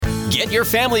Get your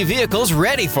family vehicles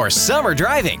ready for summer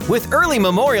driving with early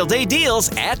Memorial Day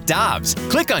deals at Dobbs.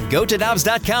 Click on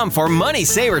gotodobbs.com for money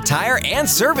saver tire and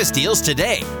service deals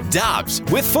today. Dobbs,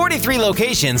 with 43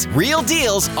 locations, real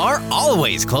deals are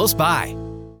always close by.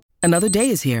 Another day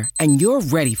is here, and you're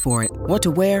ready for it. What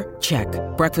to wear? Check.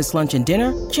 Breakfast, lunch, and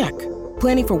dinner? Check.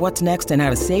 Planning for what's next and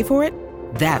how to save for it?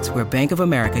 That's where Bank of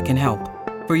America can help.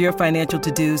 For your financial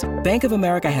to-dos, Bank of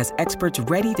America has experts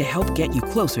ready to help get you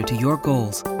closer to your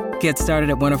goals. Get started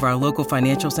at one of our local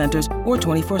financial centers or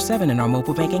 24/7 in our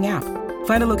mobile banking app.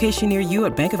 Find a location near you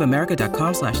at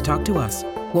bankofamerica.com/talktous.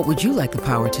 What would you like the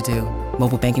power to do?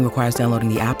 Mobile banking requires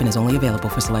downloading the app and is only available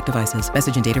for select devices.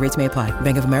 Message and data rates may apply.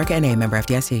 Bank of America N.A., member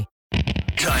FDIC.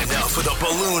 Time now for the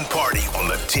balloon party on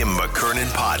the Tim McKernan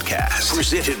podcast.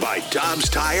 Presented by Dobbs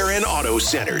Tire and Auto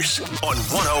Centers on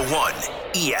 101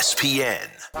 ESPN.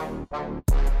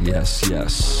 Yes.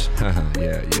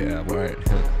 yeah, right.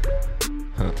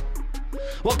 Huh.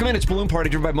 Welcome in. It's Balloon Party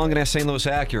driven by Munganess St. Louis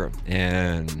Acura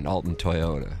and Alton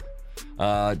Toyota.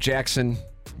 Jackson,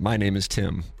 my name is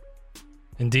Tim.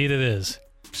 Indeed it is.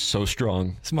 So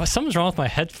strong. Something's wrong with my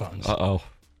headphones. Uh-oh.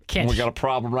 We got a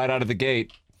problem right out of the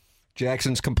gate.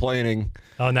 Jackson's complaining.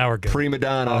 Oh, now we're good. Prima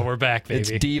donna. Oh, we're back, baby.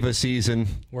 It's diva season.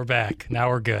 We're back. Now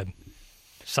we're good.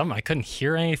 I couldn't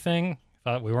hear anything.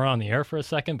 Thought we were on the air for a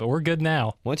second, but we're good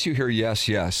now. Once you hear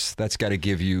yes, that's got to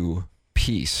give you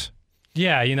peace.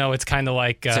 Yeah, it's kind of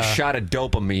like... It's a shot of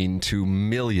dopamine to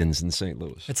millions in St.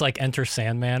 Louis. It's like Enter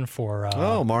Sandman for...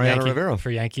 Mariano Rivera.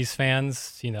 For Yankees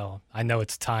fans. I know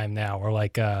it's time now. We're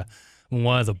like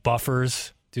one of the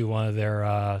buffers do one of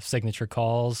their signature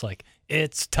calls, like,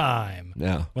 it's time.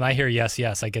 Yeah. When I hear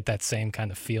yes, I get that same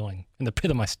kind of feeling in the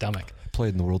pit of my stomach. I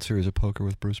played in the World Series of Poker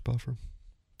with Bruce Buffer.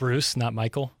 Bruce, not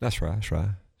Michael? That's right.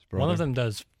 One of them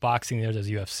does boxing, the other does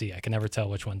UFC. I can never tell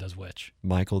which one does which.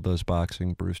 Michael does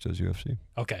boxing, Bruce does UFC.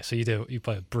 Okay, so you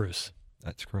play with Bruce.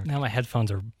 That's correct. Now my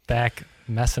headphones are back,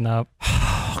 messing up.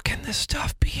 How can this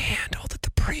stuff be handled at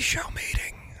the pre-show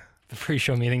meeting? The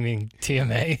pre-show meeting being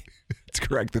TMA? That's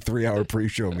correct, the 3-hour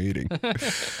pre-show meeting.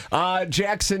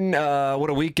 Jackson, what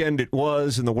a weekend it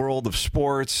was in the world of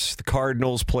sports. The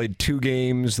Cardinals played 2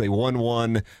 games. They won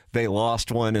 1. They lost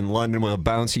 1 in London with a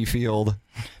bouncy field.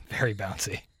 Very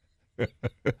bouncy.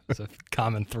 It's a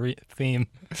common theme.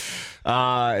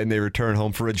 And they return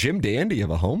home for a Jim Dandy of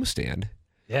a homestand.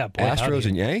 Yeah, boy, Astros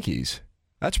and Yankees.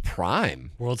 That's prime.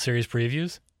 World Series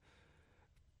previews?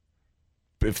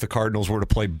 If the Cardinals were to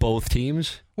play both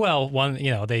teams? Well,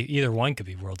 either one could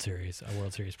be a World Series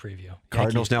preview.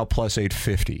 Cardinals now plus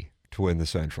 850 to win the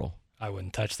Central. I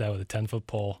wouldn't touch that with a 10-foot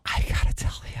pole. I gotta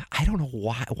tell you, I don't know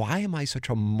why. Why am I such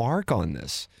a mark on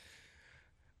this?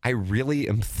 I really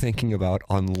am thinking about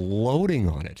unloading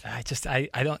on it.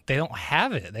 They don't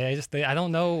have it. I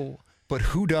don't know. But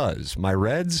who does? My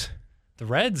Reds? The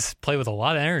Reds play with a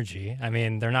lot of energy. I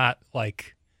mean, they're not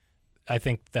like, I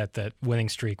think that the winning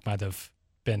streak might have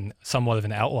been somewhat of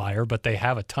an outlier, but they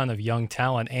have a ton of young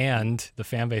talent and the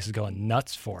fan base is going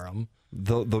nuts for them.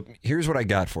 Here's what I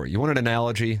got for you. You want an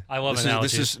analogy? I love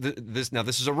analogies. This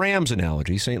is a Rams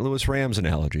analogy, St. Louis Rams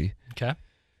analogy. Okay.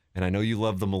 And I know you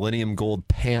love the Millennium Gold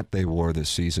pant they wore this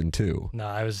season, too. No,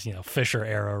 I was, Fisher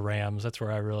era Rams. That's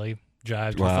where I really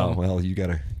jived with them. Well, you got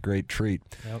a great treat.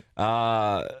 Yep.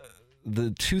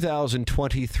 The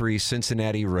 2023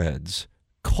 Cincinnati Reds,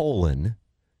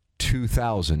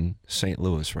 2000 St.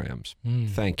 Louis Rams.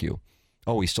 Thank you.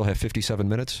 Oh, we still have 57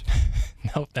 minutes?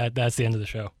 Nope, that's the end of the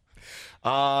show.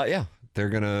 Yeah, they're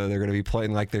gonna be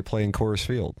playing like they play in Coors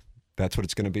Field. That's what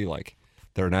it's gonna be like.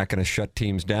 They're not gonna shut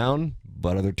teams down,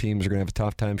 but other teams are gonna have a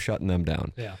tough time shutting them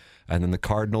down. Yeah. And then the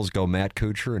Cardinals go Matt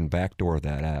Kuchar and backdoor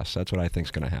that ass. That's what I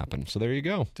think's gonna happen. So there you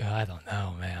go. I don't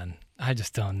know, man. I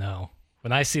just don't know.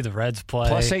 When I see the Reds play,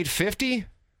 plus 850.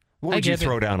 What would you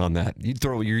throw down on that? You'd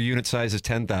throw your unit size is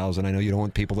 10,000. I know you don't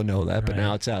want people to know that, but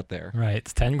now it's out there. Right,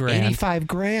 it's $10,000.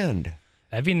 $85,000.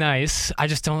 That'd be nice. I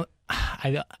just don't.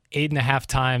 8.5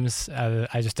 times.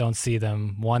 I just don't see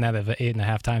them. 1 out of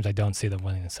 8.5 times, I don't see them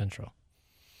winning the Central.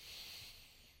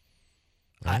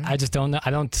 Right. I just don't know. I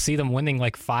don't see them winning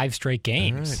like 5 straight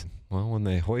games. All right. Well, when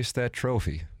they hoist that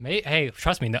trophy, hey,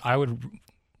 trust me,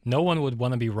 no one would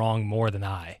want to be wrong more than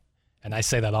I, and I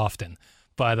say that often.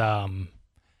 But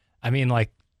I mean, like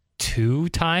 2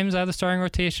 times out of the starting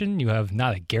rotation, you have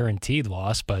not a guaranteed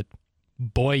loss, but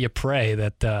boy, you pray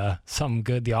that something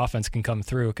good the offense can come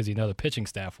through because the pitching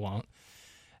staff won't.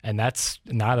 And that's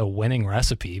not a winning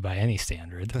recipe by any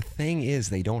standard. The thing is,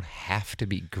 they don't have to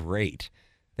be great.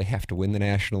 They have to win the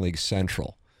National League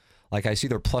Central. Like, I see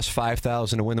they're plus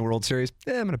 5,000 to win the World Series.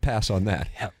 I'm going to pass on that.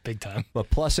 Yeah, big time.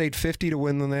 But plus 850 to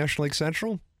win the National League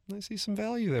Central, I see some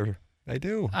value there I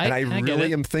do. I And I get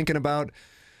really it. am thinking about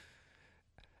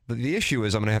the issue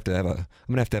is I'm gonna have to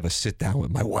have a sit down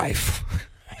with my wife.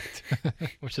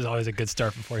 Which is always a good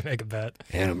start before you make a bet.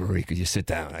 Anna Marie, could you sit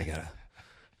down? I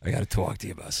gotta talk to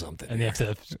you about something. And you have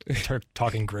to start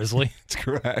talking grizzly. That's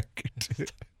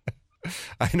correct.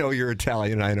 I know you're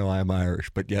Italian. I know I'm Irish,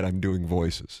 but yet I'm doing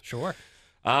voices. Sure.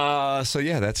 So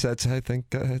yeah, that's I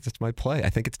think that's my play. I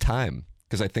think it's time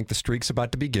because I think the streak's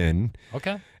about to begin,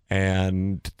 Okay.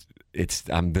 and it's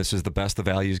this is the best the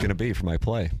value is going to be for my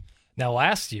play. Now,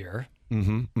 last year,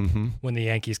 when the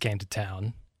Yankees came to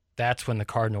town, that's when the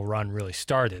Cardinal run really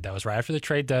started. That was right after the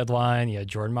trade deadline. You had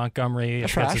Jordan Montgomery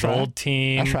against his old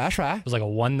team. It was like a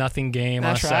 1-0 game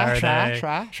on a Saturday, and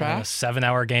a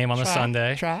 7-hour game on a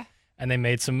Sunday, and they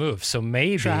made some moves. So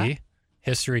maybe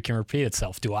history can repeat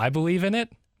itself. Do I believe in it?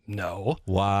 No.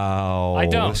 Wow. I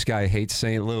don't. This guy hates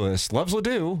St. Louis. Loves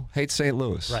Ledoux. Hates St.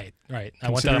 Louis. Right. I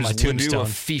want that on my Considers Ledoux tombstone. a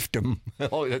fiefdom.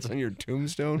 Oh, that's on your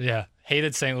tombstone? Yeah.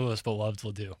 Hated St. Louis, but loved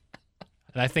Ledoux.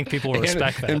 And I think people will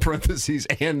respect that. In parentheses,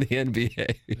 and the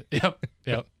NBA.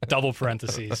 Yep. Double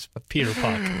parentheses. Peter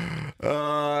Puck.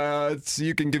 So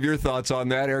you can give your thoughts on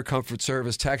that. Air Comfort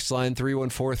Service text line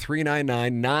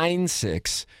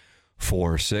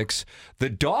 314-399-9646. The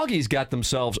Doggies got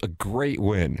themselves a great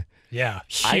win. Yeah.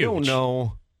 Huge.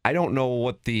 I don't know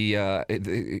what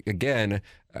again,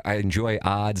 I enjoy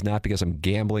odds, not because I'm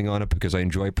gambling on it, because I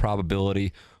enjoy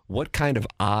probability. What kind of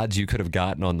odds you could have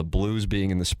gotten on the Blues being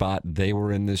in the spot they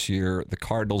were in this year, the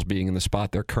Cardinals being in the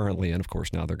spot they're currently in. Of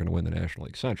course, now they're going to win the National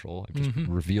League Central. I've just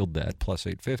revealed that, plus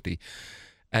 850.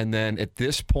 And then at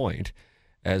this point,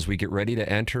 as we get ready to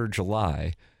enter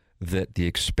July, that the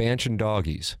expansion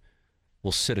Doggies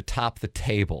will sit atop the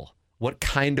table. What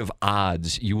kind of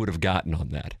odds you would have gotten on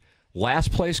that? Last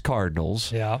place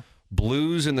Cardinals,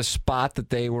 Blues in the spot that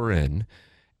they were in,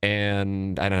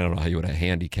 and I don't know how you would have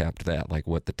handicapped that, like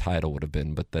what the title would have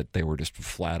been, but that they were just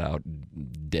flat out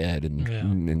dead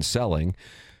and selling,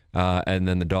 and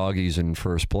then the Doggies in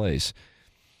first place.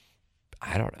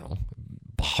 I don't know,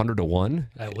 100-1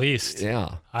 at least.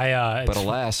 Yeah, but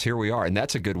alas, here we are, and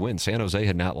that's a good win. San Jose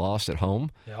had not lost at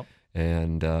home,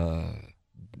 and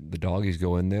the Doggies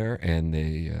go in there and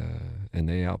they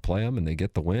outplay them and they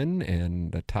get the win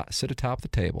and sit atop the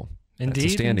table. That's the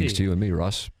standings to you and me,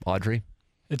 Russ, Audrey.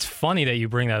 It's funny that you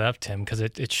bring that up, Tim, because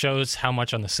it shows how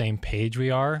much on the same page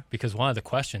we are. Because one of the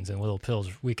questions in Little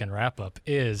Pill's weekend wrap up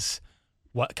is,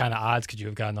 what kind of odds could you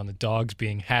have gotten on the Dogs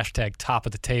being hashtag top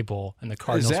of the table and the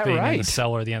Cardinals being in the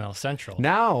cellar of the NL Central?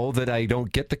 Now that I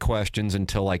don't get the questions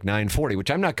until like 9:40, which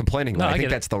I'm not complaining about. I think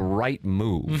that's the right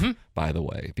move, by the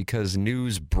way, because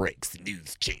news breaks, the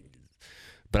news changes.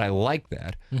 But I like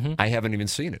that. I haven't even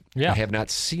seen it. I have not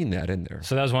seen that in there.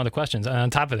 So that was one of the questions. And on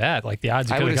top of that, like the odds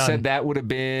you could have gotten. Said that would have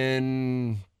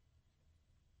been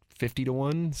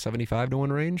 50-1,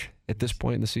 75-1 range at this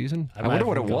point in the season. I wonder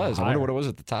what it was. I wonder what it was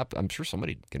at the top. I'm sure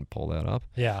somebody can pull that up.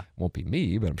 Yeah. Won't be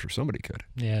me, but I'm sure somebody could.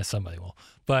 Yeah, somebody will.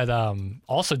 But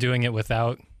also doing it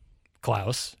without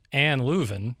Klaus and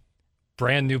Leuven,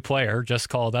 brand new player, just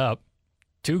called up.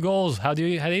 2 goals. How do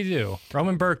you do?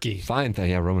 Roman Berkey. Fine thing.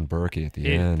 Yeah, Roman Berkey at the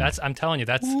end. I'm telling you,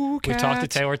 that's we talked to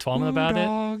Taylor Twellman about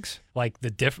it. Like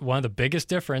one of the biggest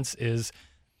difference is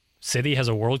City has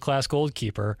a world-class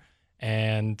goalkeeper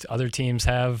and other teams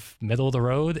have middle of the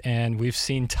road, and we've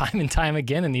seen time and time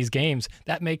again in these games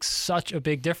that makes such a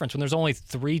big difference when there's only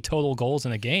 3 total goals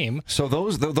in a game. So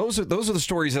those are the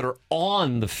stories that are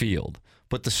on the field,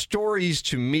 but the stories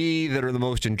to me that are the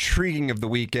most intriguing of the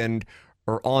weekend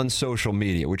or on social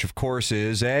media, which of course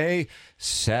is a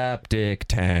septic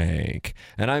tank.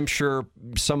 And I'm sure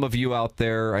some of you out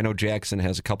there, I know Jackson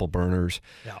has a couple burners,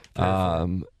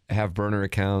 have burner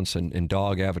accounts and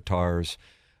dog avatars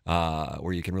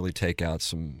where you can really take out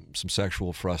some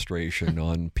sexual frustration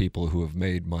on people who have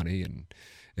made money and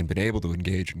been able to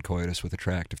engage in coitus with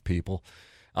attractive people.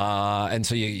 And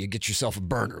so you get yourself a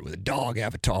burner with a dog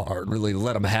avatar and really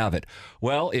let them have it.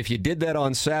 Well, if you did that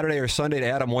on Saturday or Sunday to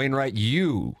Adam Wainwright,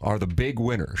 you are the big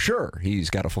winner. Sure, he's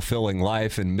got a fulfilling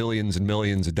life and millions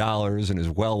of dollars and is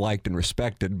well-liked and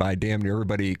respected by damn near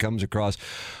everybody he comes across.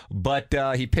 But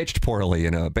he pitched poorly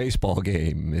in a baseball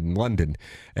game in London,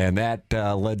 and that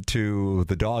led to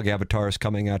the dog avatars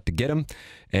coming out to get him,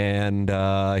 and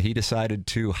he decided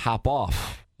to hop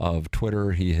off of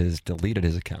Twitter. He has deleted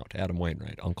his account, Adam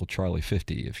Wainwright, Uncle Charlie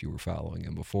 50, if you were following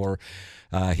him before.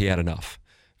 He had enough.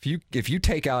 If you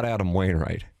take out Adam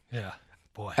Wainwright, yeah,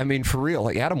 boy. I mean, for real,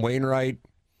 like Adam Wainwright,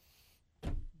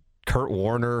 Kurt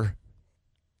Warner,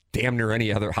 damn near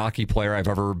any other hockey player I've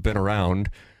ever been around,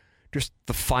 just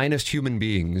the finest human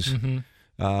beings.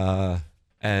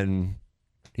 And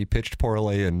he pitched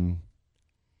poorly, and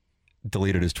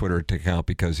deleted his Twitter account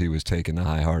because he was taking the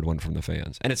hard one from the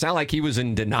fans. And it's not like he was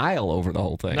in denial over the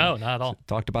whole thing. No, not at all.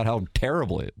 Talked about how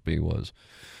terrible it was.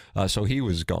 So he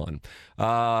was gone.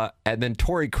 And then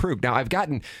Torrey Krug. Now,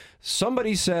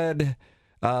 somebody said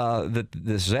that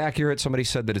this is accurate. Somebody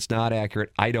said that it's not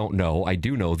accurate. I don't know. I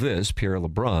do know this. Pierre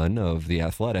LeBrun of The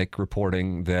Athletic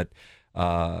reporting that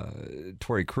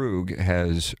Torrey Krug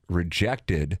has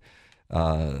rejected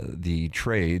the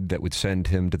trade that would send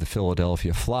him to the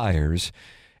Philadelphia Flyers.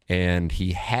 And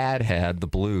he had the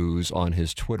Blues on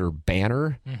his Twitter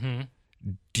banner. Mm-hmm.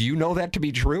 Do you know that to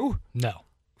be true? No.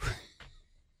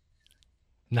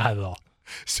 Not at all.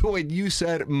 So when you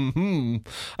said,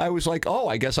 I was like, oh,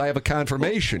 I guess I have a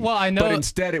confirmation. Well, I know. But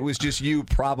instead, it was just you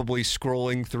probably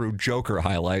scrolling through Joker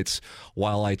highlights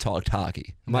while I talked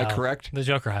hockey. Am I correct? The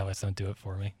Joker highlights don't do it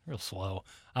for me. Real slow.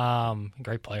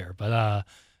 Great player. But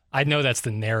I know that's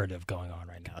the narrative going on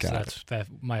right now. That's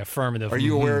my affirmative. Are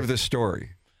you aware of this story?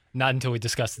 Not until we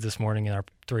discussed it this morning in our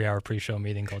 3-hour pre-show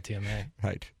meeting called TMA.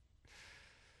 Right.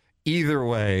 Either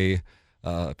way,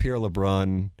 Pierre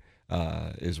LeBrun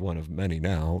is one of many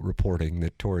now reporting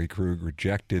that Torrey Krug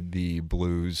rejected the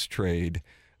Blues trade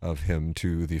of him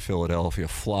to the Philadelphia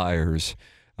Flyers.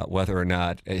 Whether or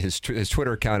not his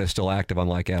Twitter account is still active,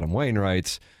 unlike Adam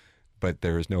Wainwright's, but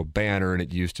there is no banner, and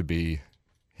it used to be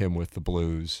him with the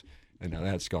Blues, and now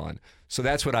that's gone. So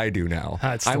that's what I do now.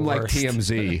 I'm like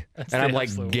TMZ, and I'm like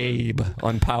Gabe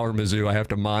on Power Mizzou. I have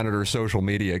to monitor social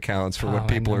media accounts for what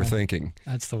people are thinking.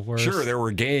 That's the worst. Sure, there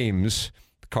were games.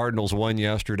 Cardinals won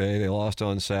yesterday. They lost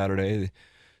on Saturday.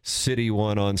 City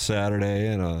won on Saturday.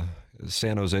 And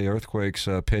San Jose Earthquakes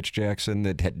pitched Jackson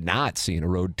that had not seen a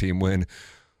road team win.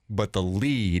 But the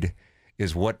lead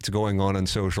is what's going on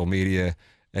social media.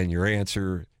 And your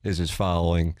answer is as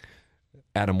following.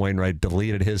 Adam Wainwright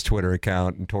deleted his Twitter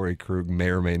account, and Torrey Krug may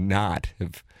or may not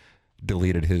have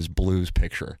deleted his Blues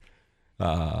picture.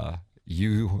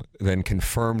 You then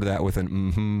confirmed that with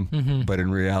an but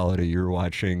in reality, you're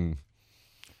watching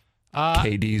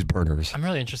KD's burners. I'm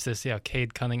really interested to see how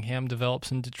Cade Cunningham develops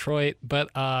in Detroit, but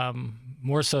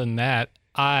more so than that,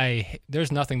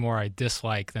 there's nothing more I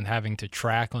dislike than having to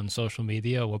track on social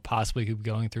media what possibly could be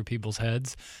going through people's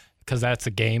heads, because that's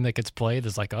a game that gets played.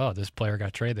 It's like, oh, this player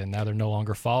got traded, and now they're no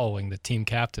longer following the team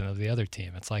captain of the other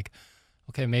team. It's like,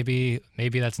 okay, maybe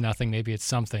that's nothing. Maybe it's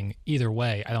something. Either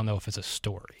way, I don't know if it's a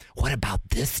story. What about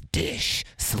this dish?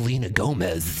 Selena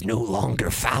Gomez is no longer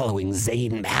following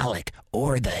Zayn Malik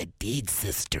or the Hadid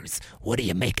sisters. What do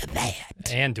you make of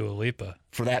that? And Dua Lipa.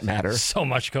 For that matter. So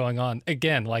much going on.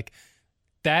 Again, like,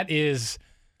 that is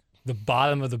the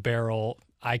bottom of the barrel.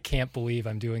 I can't believe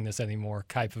I'm doing this anymore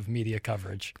type of media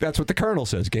coverage. That's what the Colonel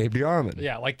says, Gabe DeArmond.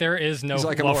 Yeah, like there is no. He's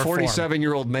like, I'm a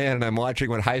 47-year-old man and I'm watching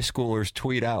what high schoolers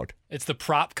tweet out. It's the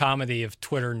prop comedy of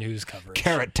Twitter news coverage.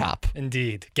 Carrot Top.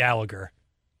 Indeed. Gallagher.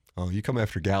 Oh, you come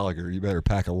after Gallagher, you better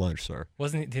pack a lunch, sir.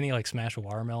 Didn't he like smash a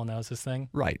watermelon? That was his thing?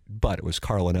 Right, but it was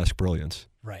Carlin-esque brilliance.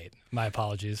 Right. My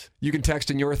apologies. You can text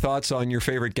in your thoughts on your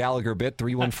favorite Gallagher bit,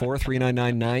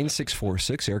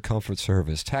 314-399-9646, Air Comfort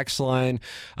Service. Text line,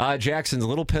 Jackson's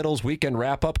Little Piddles weekend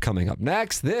wrap-up coming up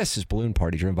next. This is Balloon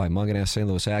Party, driven by Mungan St.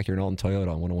 Louis Acura and Alton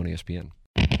Toyota on 101 ESPN.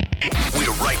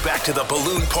 We're right back to the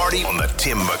Balloon Party on the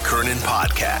Tim McKernan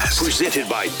Podcast. Presented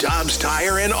by Dobbs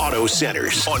Tire and Auto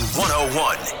Centers on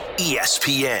 101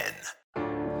 ESPN.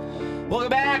 Welcome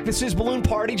back. This is Balloon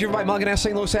Party, driven by Mungan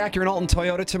St. Louis Acura and Alton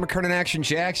Toyota. Tim McKernan, Action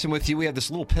Jackson with you. We have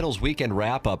this Little Piddles weekend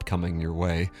wrap-up coming your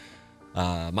way.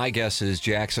 My guess is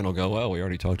Jackson will go, well, we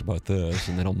already talked about this,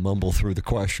 and then he'll mumble through the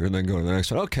question and then go to the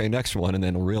next one. Okay, next one, and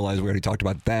then he'll realize we already talked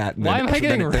about that. And Why then, am I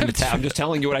getting ripped? I'm just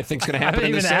telling you what I think is going to happen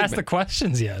in this segment. I segment. haven't even asked the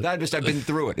questions yet. I've been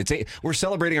through it. We're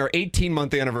celebrating our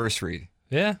 18-month anniversary.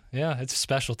 Yeah, it's a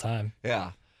special time.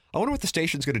 Yeah. I wonder what the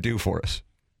station's going to do for us.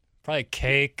 Probably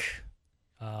cake.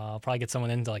 I'll probably get someone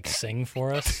in to like sing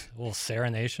for us. A little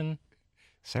serenation.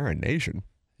 Serenation?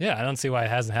 Yeah, I don't see why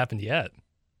it hasn't happened yet.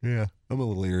 Yeah, I'm a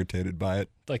little irritated by it.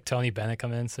 Like Tony Bennett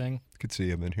come in and sing. Could see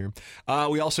him in here.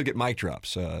 We also get mic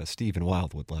drops. Steve and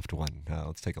Wildwood left one.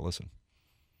 Let's take a listen.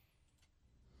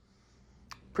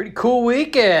 Pretty cool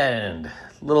weekend.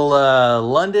 Little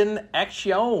London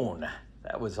action.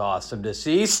 That was awesome to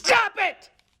see. Stop it!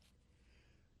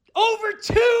 Over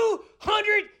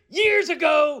 200 years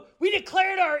ago, we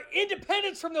declared our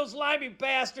independence from those limey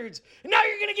bastards. And now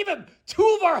you're going to give them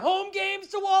 2 of our home games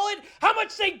to Wallet? How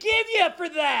much they give you for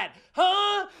that?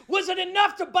 Huh? Was it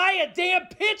enough to buy a damn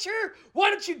pitcher? Why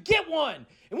don't you get one?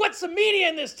 And what's the media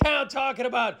in this town talking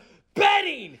about?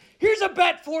 Betting. Here's a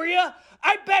bet for you.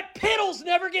 I bet Piddles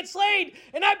never gets laid,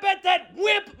 and I bet that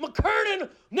wimp McKernan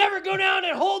never go down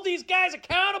and hold these guys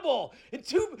accountable.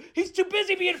 He's too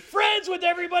busy being friends with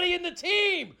everybody in the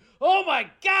team. Oh my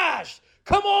gosh.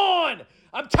 Come on.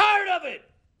 I'm tired of it.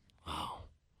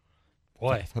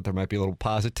 Boy. I thought there might be a little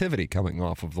positivity coming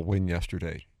off of the win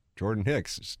yesterday. Jordan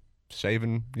Hicks is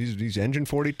saving. He's Engine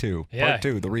 42, Part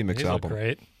 2, the remix album. Look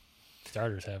great.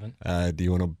 Starters haven't. Do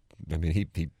you want to? I mean,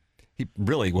 he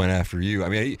really went after you. I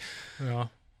mean,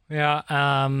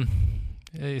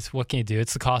 It's what can you do?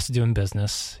 It's the cost of doing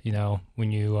business. You know,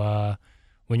 when you're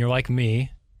like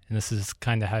me, and this is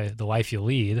kind of how the life you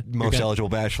lead. Most eligible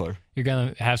bachelor. You're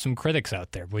gonna have some critics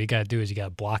out there. But what you gotta do is you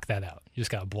gotta block that out. You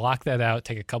just gotta block that out.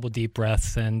 Take a couple deep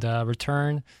breaths and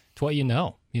return to what you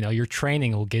know. You know, your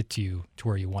training will get you to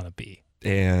where you want to be.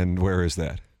 And where is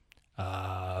that?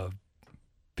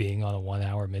 Being on a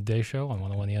 1-hour midday show on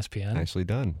 101 ESPN. Nicely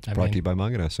done. It's brought to you by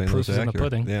McKernan. St. Proof is in the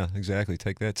pudding. Yeah, exactly.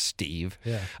 Take that, Steve.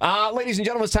 Yeah. Ladies and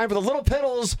gentlemen, it's time for the Little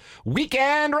Piddles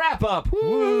weekend wrap-up.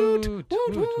 Woot, woot,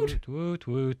 woot,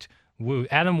 woot, woot.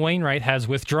 Adam Wainwright has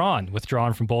withdrawn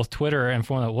from both Twitter and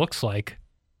from what it looks like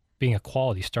being a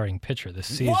quality starting pitcher this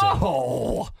season.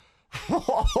 Whoa! Now,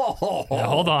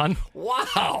 hold on.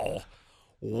 Wow!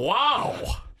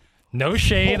 No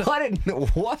shade.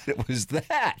 What was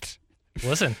that?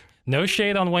 Listen, no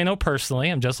shade on Waino personally.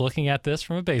 I'm just looking at this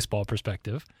from a baseball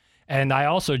perspective. And I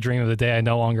also dream of the day I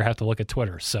no longer have to look at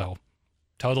Twitter, so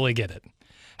totally get it.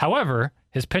 However,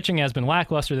 his pitching has been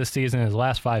lackluster this season. In his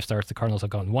last 5 starts, the Cardinals have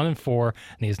gone 1-4, and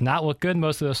he has not looked good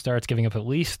most of those starts, giving up at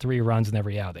least 3 runs in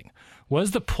every outing. What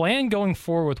is the plan going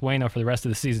forward with Waino for the rest of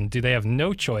the season? Do they have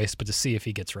no choice but to see if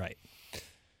he gets right?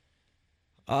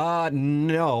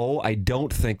 No, I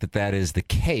don't think that is the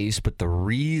case, but the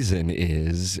reason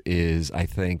is I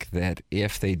think that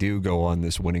if they do go on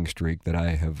this winning streak that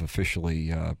I have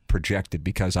officially projected,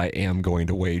 because I am going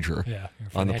to wager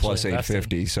on the plus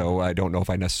 850, so I don't know if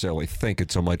I necessarily think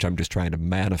it so much. I'm just trying to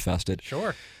manifest it.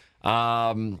 Sure.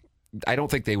 I don't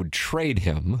think they would trade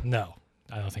him. No,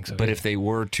 I don't think so. But either. if they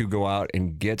were to go out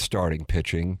and get starting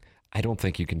pitching, I don't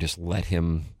think you can just let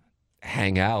him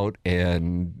hang out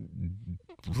and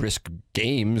risk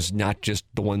games, not just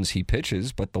the ones he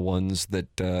pitches, but the ones that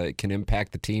can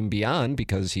impact the team beyond,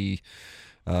 because he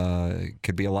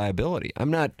could be a liability. I'm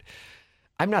not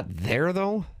there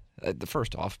though.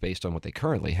 First off, based on what they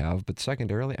currently have, but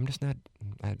secondarily, I'm just not.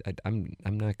 I'm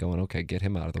not going. Okay, get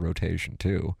him out of the rotation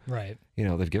too. Right. You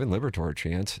know, they've given Liberatore a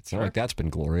chance. It's not like that's been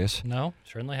glorious. No,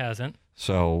 certainly hasn't.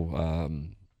 So.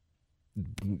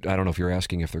 I don't know if you're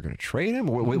asking if they're going to trade him.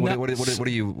 What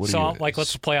do you?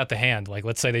 Let's play out the hand. Like,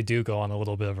 let's say they do go on a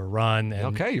little bit of a run. And,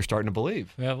 okay, you're starting to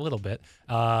believe. Yeah, a little bit.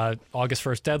 August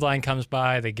 1st deadline comes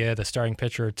by. They get a starting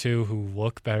pitcher or two who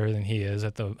look better than he is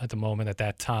at the moment at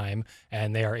that time,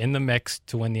 and they are in the mix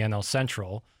to win the NL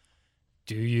Central.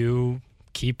 Do you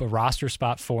keep a roster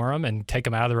spot for him and take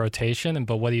him out of the rotation?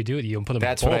 But what do? You put him in the bullpen?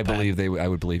 That's what I believe. I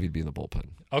would believe he'd be in the bullpen.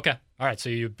 Okay. All right. So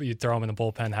you throw him in the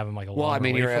bullpen, have him like a well, I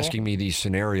mean, you're asking me these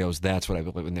scenarios. That's what I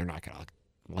believe, and they're not going to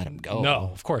let him go. No,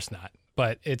 of course not.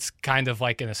 But it's kind of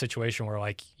like in a situation where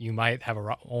like you might have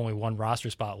only one roster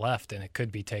spot left, and it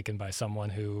could be taken by someone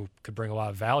who could bring a lot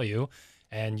of value,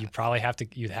 and you'd have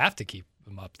to keep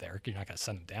him up there. You're not going to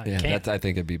send him down. Yeah, I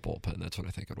think it'd be bullpen. That's what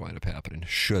I think would wind up happening,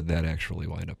 should that actually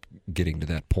wind up getting to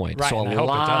that point. Right, so a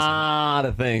lot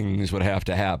of things would have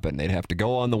to happen. They'd have to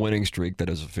go on the winning streak that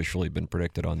has officially been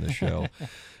predicted on this show.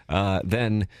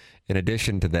 Then, in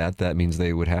addition to that, that means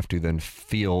they would have to then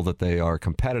feel that they are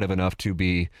competitive enough to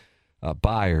be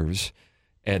buyers,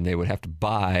 and they would have to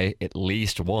buy at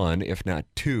least 1, if not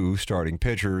 2, starting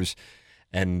pitchers,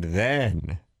 and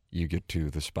then you get to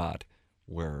the spot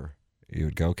where you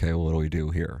would go, okay, well, what do we do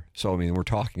here? So, I mean, we're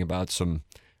talking about some,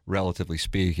 relatively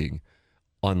speaking,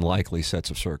 unlikely sets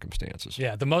of circumstances.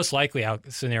 Yeah, the most likely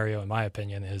scenario, in my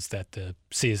opinion, is that the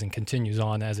season continues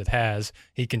on as it has.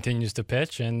 He continues to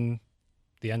pitch, and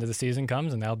the end of the season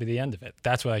comes, and that'll be the end of it.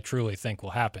 That's what I truly think will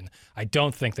happen. I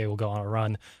don't think they will go on a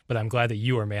run, but I'm glad that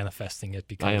you are manifesting it,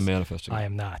 because I am manifesting. I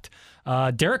am not.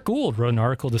 Derek Gould wrote an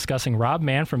article discussing Rob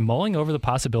Manfred mulling over the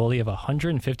possibility of a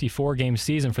 154-game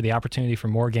season for the opportunity for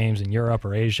more games in Europe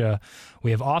or Asia. We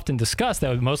have often discussed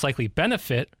that would most likely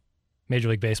benefit Major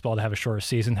League Baseball to have a shorter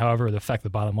season. However, it would affect the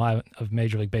bottom line of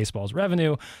Major League Baseball's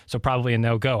revenue, so probably a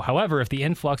no-go. However, if the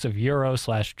influx of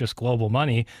Euro/just global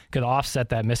money could offset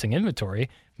that missing inventory,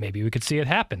 maybe we could see it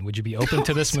happen. Would you be open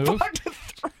to this move?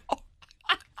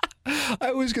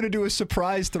 I was going to do a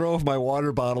surprise throw of my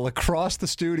water bottle across the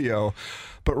studio,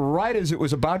 but right as it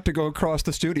was about to go across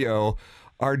the studio,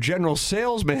 our general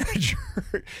sales manager,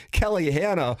 Kelly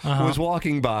Hanna, was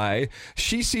walking by.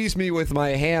 She sees me with my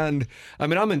hand. I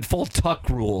mean, I'm in full tuck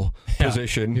rule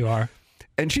position. You are.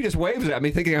 And she just waves at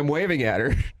me, thinking I'm waving at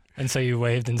her. And so you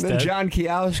waved instead? Then John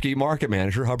Kiowski, market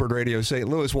manager, Hubbard Radio St.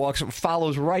 Louis,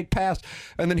 follows right past.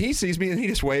 And then he sees me and he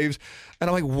just waves. And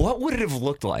I'm like, what would it have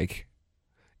looked like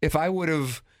if I would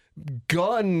have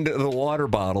gunned the water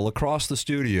bottle across the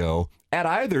studio at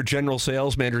either general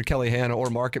sales manager Kelly Hanna or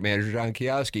market manager John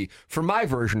Kiowski for my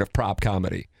version of prop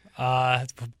comedy?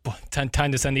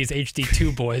 Time to send these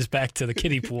HD2 boys back to the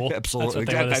kiddie pool. Absolutely.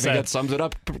 I think that sums it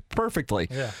up perfectly.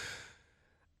 Yeah.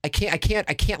 I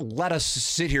can't let us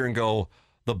sit here and go,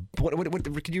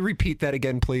 what can you repeat that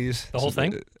again, please? The whole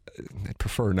thing? I'd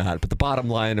prefer not, but the bottom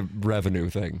line of revenue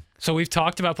thing. So we've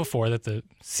talked about before that the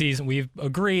season, we've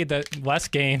agreed that less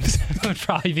games would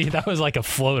probably be, that was like a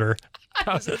floater.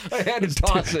 I had to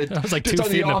toss it. That was like just 2 on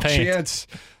feet the in the off paint. chance,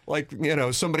 like,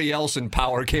 somebody else in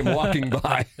power came walking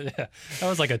by. Yeah, that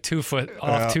was like a 2 foot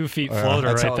off 2 feet floater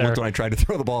that's right how it there. looked when I tried to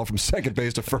throw the ball from second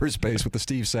base to first base with the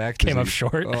Steve Sax Came up disease.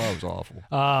 short. Oh, it was awful.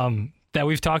 That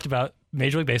we've talked about,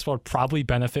 Major League Baseball would probably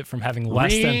benefit from having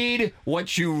less Read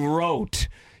what you wrote.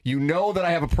 You know that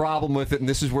I have a problem with it, and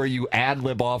this is where you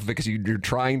ad-lib off because you're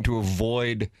trying to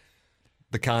avoid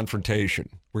the confrontation.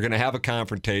 We're going to have a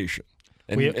confrontation.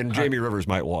 And Jamie Rivers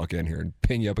might walk in here and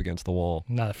pin you up against the wall.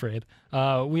 Not afraid.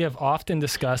 We have often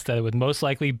discussed that it would most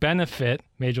likely benefit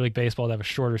Major League Baseball to have a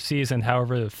shorter season.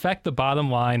 However, it would affect the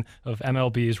bottom line of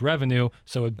MLB's revenue,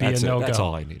 so it would be a no-go. That's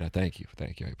all I need. Thank you.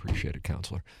 I appreciate it,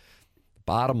 Counselor.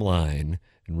 Bottom line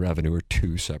and revenue are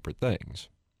two separate things.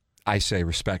 I say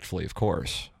respectfully, of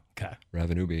course. Okay.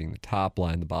 Revenue being the top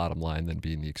line, the bottom line then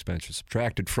being the expenses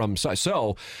subtracted from.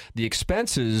 So the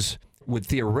expenses would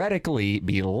theoretically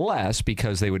be less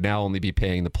because they would now only be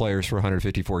paying the players for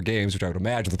 154 games, which I would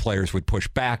imagine the players would push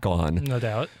back on. No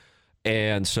doubt.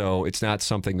 And so it's not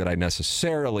something that I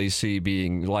necessarily see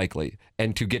being likely.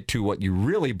 And to get to what you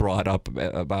really brought up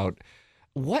about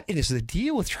what is the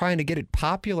deal with trying to get it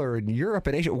popular in Europe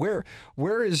and Asia? Where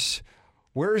is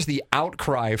the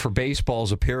outcry for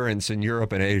baseball's appearance in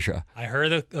Europe and Asia? I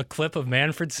heard a clip of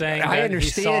Manfred saying that I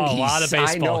understand he saw a lot of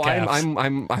baseball caps.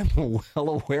 I'm well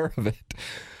aware of it.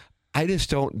 I just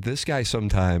don't. This guy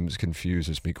sometimes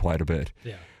confuses me quite a bit.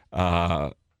 Yeah.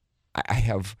 I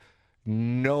have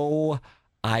no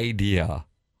idea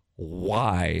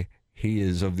why he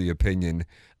is of the opinion.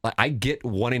 I get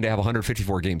wanting to have a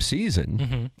 154-game season.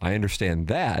 Mm-hmm. I understand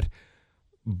that.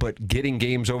 But getting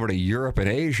games over to Europe and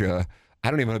Asia, I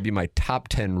don't even want to be my top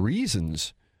 10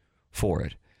 reasons for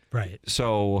it. Right.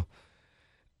 So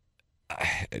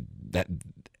I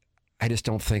just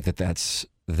don't think that that's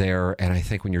there. And I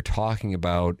think when you're talking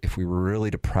about if we were really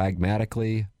to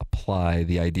pragmatically apply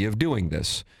the idea of doing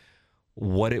this,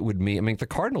 what it would mean. I mean, the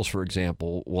Cardinals, for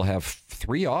example, will have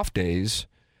 3 off days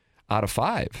out of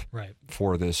 5 right.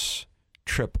 for this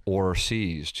trip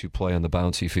overseas to play on the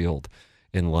bouncy field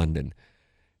in London.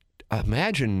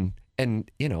 Imagine,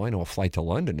 and I know a flight to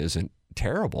London isn't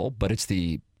terrible, but it's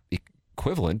the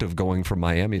equivalent of going from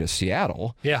Miami to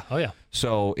Seattle. Yeah, oh yeah.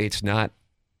 So it's not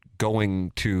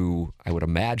going to, I would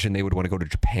imagine they would want to go to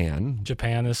Japan.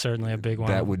 Japan is certainly a big one.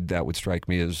 That would strike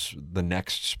me as the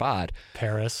next spot.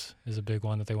 Paris is a big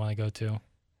one that they want to go to.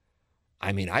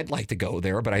 I mean, I'd like to go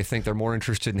there, but I think they're more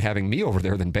interested in having me over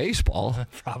there than baseball.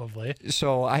 Probably.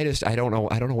 So I don't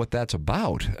know what that's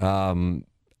about. I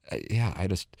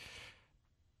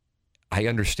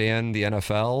understand the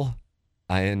NFL.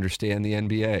 I understand the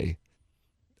NBA.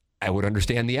 I would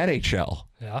understand the NHL.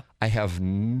 Yeah. I have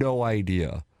no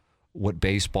idea what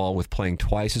baseball, with playing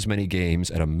twice as many games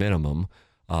at a minimum,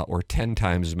 or 10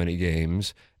 times as many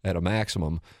games at a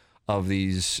maximum of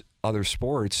these other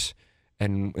sports,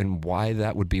 and why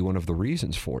that would be one of the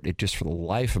reasons for it. It just, for the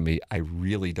life of me, I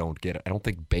really don't get it. I don't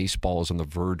think baseball is on the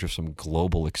verge of some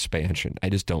global expansion. I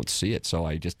just don't see it. So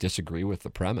I just disagree with the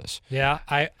premise. Yeah,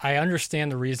 I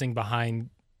understand the reasoning behind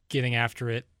getting after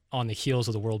it on the heels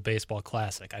of the World Baseball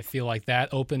Classic. I feel like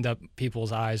that opened up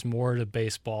people's eyes more to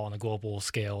baseball on a global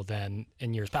scale than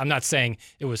in years past. I'm not saying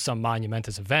it was some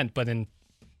monumentous event, but in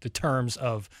the terms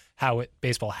of how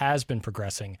baseball has been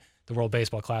progressing, the World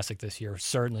Baseball Classic this year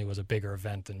certainly was a bigger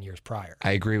event than years prior.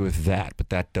 I agree with that, but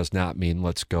that does not mean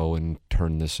let's go and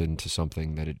turn this into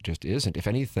something that it just isn't. If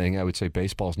anything, I would say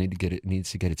baseball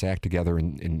needs to get its act together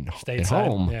at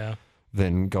home. Yeah.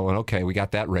 Then going, okay, we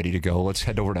got that ready to go. Let's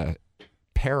head over to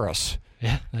Paris.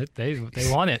 Yeah, they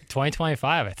want it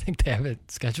 2025. I think they have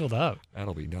it scheduled up.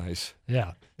 That'll be nice.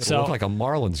 Yeah. It'll look like a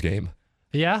Marlins game.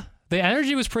 Yeah, The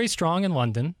energy was pretty strong in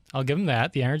London. I'll give them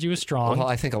that. The energy was strong. Well,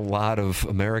 I think a lot of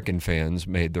American fans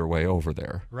made their way over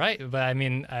there. Right. But I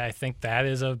mean, I think that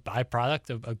is a byproduct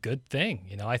of a good thing.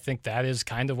 I think that is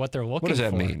kind of what they're looking for. What does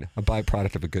that mean? A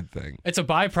byproduct of a good thing? It's a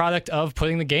byproduct of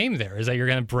putting the game there, is that you're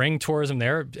going to bring tourism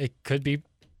there. It could be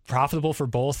profitable for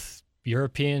both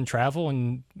European travel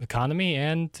and economy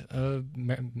and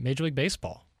Major League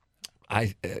Baseball.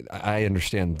 I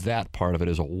understand that part of it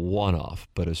is a one-off,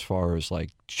 but as far as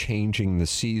like changing the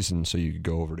season so you could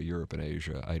go over to Europe and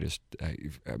Asia,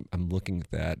 I'm looking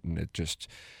at that and it just,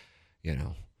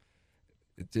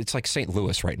 it's like St.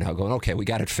 Louis right now going, okay, we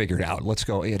got it figured out. Let's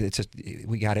go.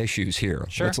 We got issues here.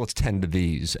 Sure. Let's tend to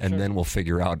these, and then we'll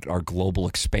figure out our global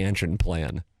expansion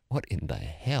plan. What in the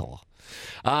hell?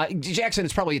 Jackson,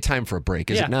 it's probably time for a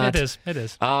break, is it not? It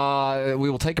is. We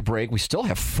will take a break. We still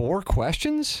have 4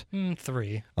 questions?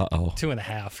 3.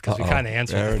 2.5, because we Uh-oh. kind of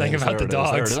answered the thing about the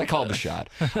dogs. There it is. I called the shot.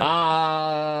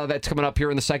 That's coming up here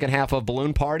in the second half of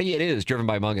Balloon Party. It is driven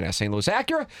by McKernan, St. Louis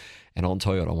Acura, and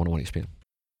Alton Toyota, 101 ESPN.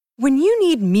 When you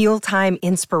need mealtime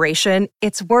inspiration,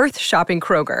 it's worth shopping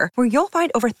Kroger, where you'll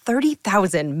find over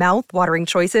 30,000 mouth-watering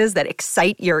choices that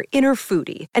excite your inner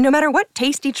foodie. And no matter what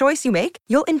tasty choice you make,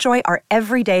 you'll enjoy our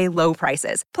everyday low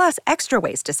prices, plus extra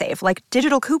ways to save, like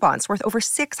digital coupons worth over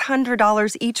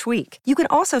 $600 each week. You can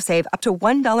also save up to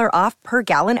 $1 off per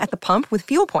gallon at the pump with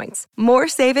fuel points. More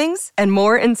savings and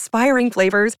more inspiring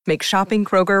flavors make shopping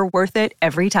Kroger worth it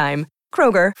every time.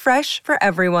 Kroger, fresh for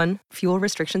everyone. Fuel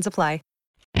restrictions apply.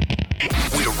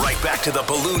 We're right back to the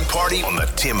Balloon Party on the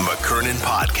Tim McKernan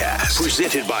Podcast.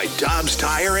 Presented by Dobbs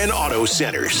Tire and Auto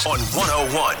Centers on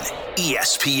 101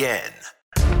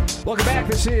 ESPN. Welcome back.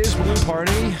 This is Balloon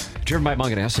Party, driven by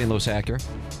McKernan, St. Louis Acura.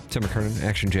 Tim McKernan,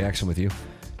 Action Jackson with you.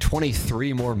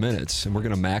 23 more minutes, and we're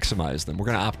going to maximize them. We're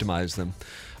going to optimize them.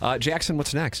 Jackson,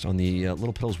 what's next on the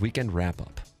Little Piddles weekend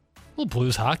wrap-up? A little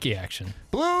Blues hockey action.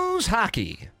 Blues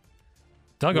hockey.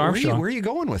 Doug Armstrong. Where are you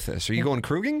going with this? Are you going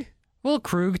Kruging? A little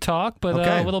Krug talk, but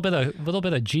a little bit of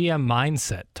GM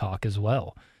mindset talk as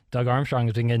well. Doug Armstrong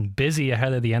has been getting busy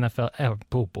ahead of the NFL.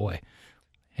 Oh boy,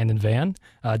 and in Van,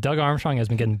 Doug Armstrong has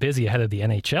been getting busy ahead of the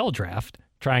NHL draft,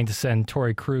 trying to send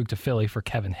Torrey Krug to Philly for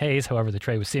Kevin Hayes. However, the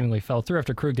trade was seemingly fell through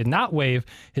after Krug did not waive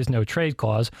his no-trade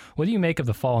clause. What do you make of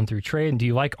the fallen through trade, and do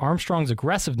you like Armstrong's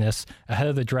aggressiveness ahead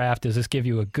of the draft? Does this give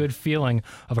you a good feeling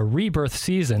of a rebirth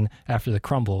season after the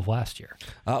crumble of last year?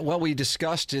 Well, we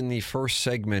discussed in the first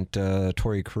segment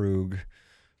Torrey Krug,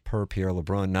 per Pierre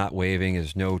LeBrun, not waiving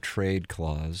his no-trade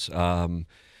clause.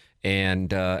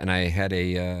 And I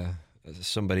had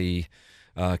somebody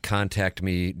contact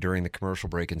me during the commercial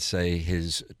break and say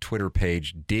his Twitter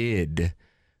page did,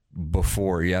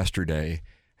 before yesterday,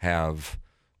 have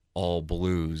all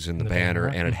Blues in the banner,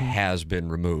 and it has been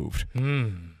removed.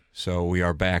 So we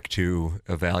are back to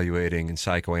evaluating and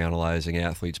psychoanalyzing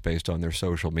athletes based on their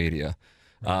social media.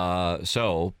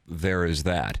 So there is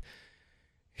that.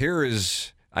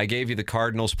 I gave you the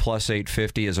Cardinals plus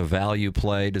 850 as a value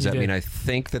play. Does that mean I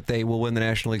think that they will win the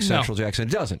National League Central, Jackson?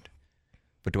 It doesn't.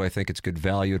 But do I think it's good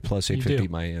value at plus 850?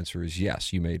 My answer is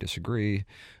yes. You may disagree.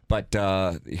 But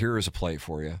here is a play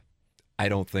for you. I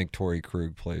don't think Torrey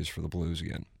Krug plays for the Blues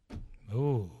again.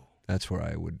 Ooh. That's where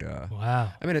I would...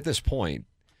 wow. I mean, at this point,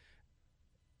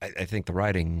 I think the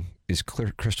writing is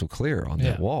crystal clear on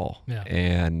that wall. Yeah.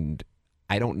 And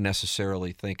I don't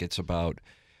necessarily think it's about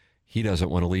he doesn't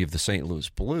want to leave the St. Louis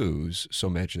Blues so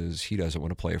much as he doesn't want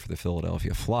to play for the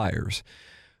Philadelphia Flyers.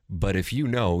 But if you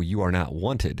know you are not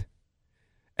wanted,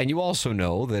 and you also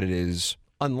know that it is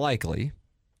unlikely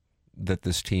that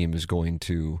this team is going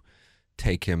to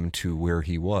take him to where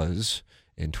he was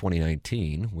in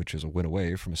 2019, which is a win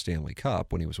away from a Stanley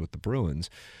Cup when he was with the Bruins,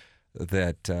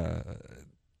 that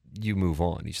you move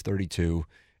on. He's 32,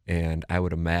 and I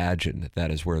would imagine that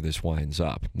is where this winds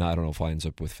up. Now, I don't know if it winds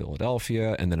up with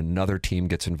Philadelphia, and then another team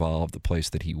gets involved, the place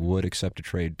that he would accept a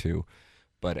trade to.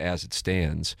 But as it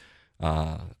stands,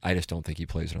 I just don't think he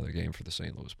plays another game for the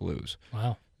St. Louis Blues.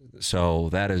 Wow. So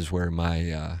that is where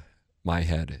my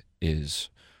head is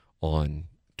on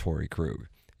Torrey Krug.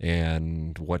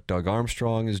 And what Doug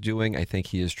Armstrong is doing, I think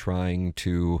he is trying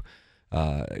to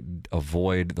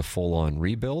avoid the full-on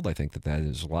rebuild. I think that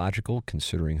is logical,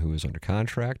 considering who is under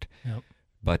contract. Yep.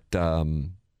 But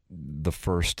the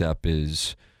first step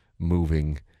is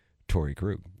moving Torrey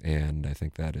Krug. And I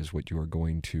think that is what you are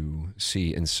going to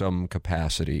see in some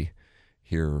capacity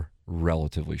here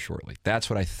relatively shortly. That's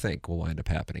what I think will wind up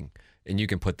happening. And you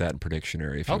can put that in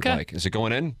Predictionary if you would like. Is it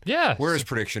going in? Yeah. Where is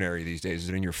Predictionary these days? Is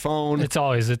it in your phone? It's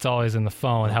always in the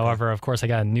phone. Okay. However, of course, I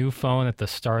got a new phone at the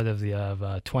start of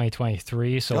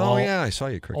 2023. So I saw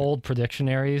you. Old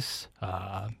Predictionaries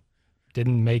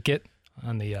Didn't make it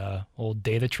on the old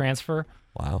data transfer.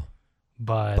 Wow.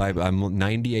 But I'm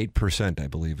 98%, I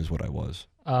believe, is what I was.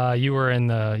 You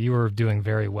were doing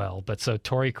very well. But so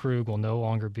Torrey Krug will no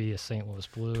longer be a St. Louis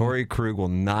Blue. Torrey Krug will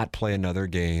not play another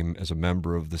game as a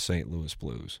member of the St. Louis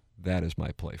Blues. That is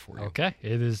my play for you. Okay.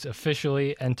 It is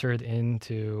officially entered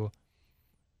into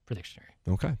Predictionary.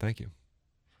 Okay, thank you.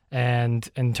 And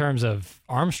in terms of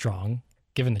Armstrong,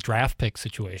 given the draft pick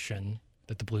situation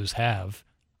that the Blues have,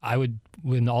 I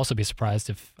wouldn't also be surprised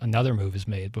if another move is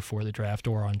made before the draft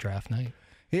or on draft night.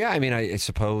 Yeah, I mean, I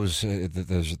suppose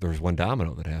that there's one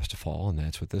domino that has to fall, and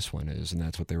that's what this one is, and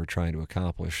that's what they were trying to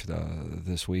accomplish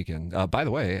this weekend. By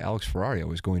the way, Alex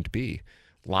Ferrario is going to be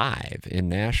live in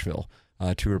Nashville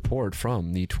to report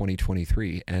from the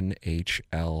 2023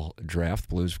 NHL Draft.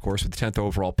 Blues, of course, with the 10th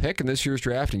overall pick in this year's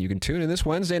draft, and you can tune in this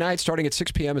Wednesday night starting at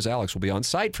 6 p.m. as Alex will be on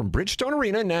site from Bridgestone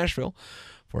Arena in Nashville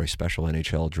for a special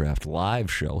NHL Draft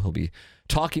live show. He'll be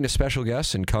talking to special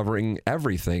guests and covering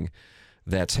everything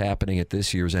that's happening at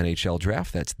this year's NHL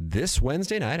Draft. That's this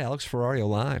Wednesday night. Alex Ferrario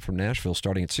live from Nashville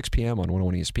starting at 6 p.m. on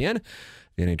 101 ESPN.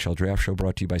 The NHL Draft Show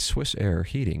brought to you by Swiss Air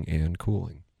Heating and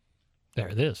Cooling. There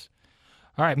it is.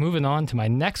 All right, moving on to my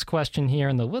next question here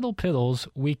in the Little Piddles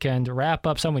weekend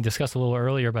wrap-up. Something we discussed a little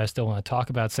earlier, but I still want to talk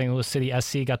about. St. Louis City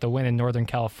SC got the win in Northern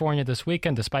California this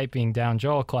weekend, despite being down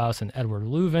Joel Klaus and Edward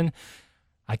Leuven.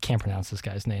 I can't pronounce this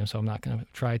guy's name, so I'm not going to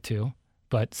try to.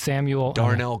 But Samuel...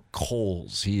 Darnell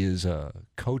Coles. He is a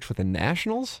coach with the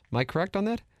Nationals. Am I correct on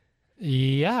that?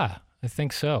 Yeah, I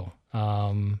think so.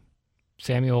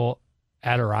 Samuel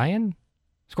Adarayan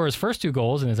scored his first 2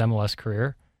 goals in his MLS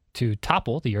career to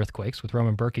topple the Earthquakes, with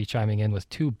Roman Berkey chiming in with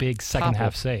 2 big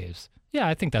second-half saves. Yeah,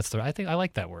 I think I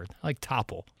like that word. I like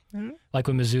topple. Mm-hmm. Like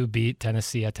when Mizzou beat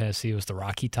Tennessee at Tennessee, it was the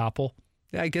Rocky topple.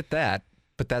 Yeah, I get that.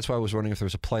 But that's why I was wondering if there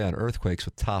was a play on Earthquakes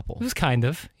with topple. It was kind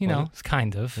of, it's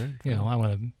kind of. I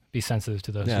want to be sensitive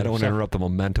to those. Yeah, I don't want to interrupt the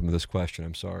momentum of this question.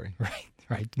 I'm sorry.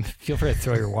 Right. Feel free to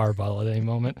throw your water bottle at any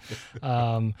moment.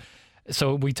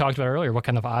 So we talked about earlier, what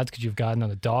kind of odds could you have gotten on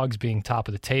the Dogs being top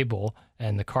of the table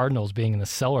and the Cardinals being in the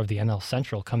cellar of the NL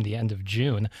Central come the end of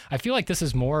June? I feel like this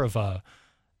is more of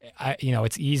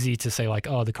it's easy to say like,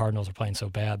 oh, the Cardinals are playing so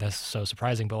bad. That's so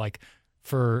surprising. But like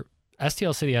for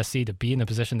STL City SC to be in the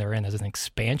position they're in as an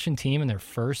expansion team in their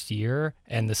first year,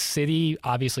 and the city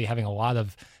obviously having a lot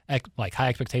of high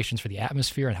expectations for the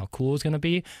atmosphere and how cool it's going to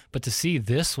be, but to see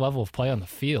this level of play on the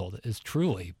field is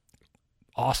truly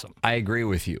awesome. I agree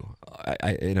with you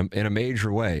in a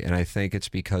major way, and I think it's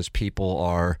because people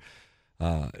are,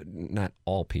 not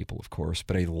all people, of course,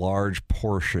 but a large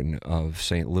portion of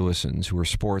St. Louisans who are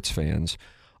sports fans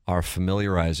are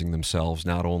familiarizing themselves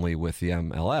not only with the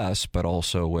MLS, but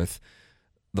also with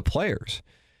the players.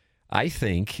 I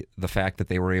think the fact that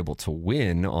they were able to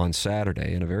win on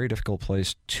Saturday in a very difficult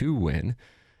place to win,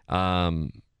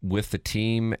 with the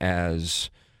team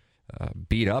as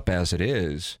beat up as it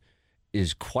is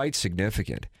quite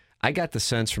significant. I got the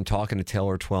sense from talking to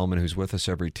Taylor Twellman, who's with us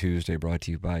every Tuesday, brought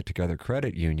to you by Together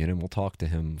Credit Union, and we'll talk to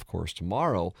him, of course,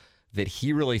 tomorrow, that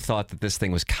he really thought that this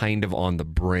thing was kind of on the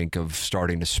brink of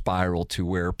starting to spiral to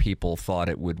where people thought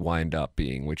it would wind up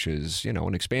being, which is,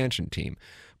 an expansion team.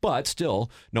 But still,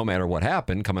 no matter what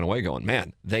happened, coming away going,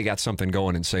 man, they got something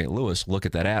going in St. Louis. Look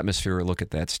at that atmosphere. Look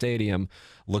at that stadium.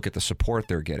 Look at the support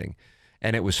they're getting.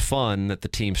 And it was fun that the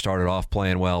team started off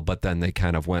playing well, but then they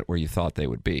kind of went where you thought they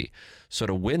would be. So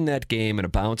to win that game in a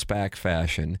bounce-back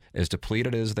fashion, as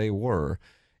depleted as they were,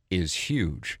 is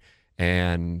huge.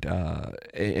 And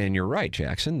you're right,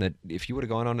 Jackson, that if you would have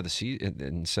gone on to the season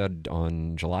and said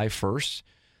on July 1st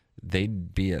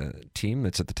they'd be a team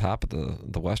that's at the top of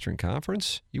the Western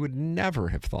Conference, you would never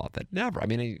have thought that. Never. I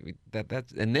mean,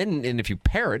 and if you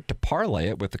pair it to parlay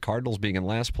it with the Cardinals being in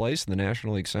last place in the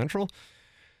National League Central,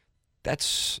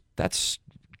 that's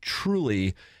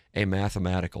truly a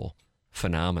mathematical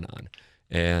phenomenon.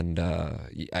 And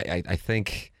I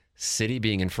think City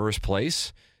being in first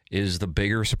place is the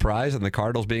bigger surprise than the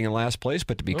Cardinals being in last place.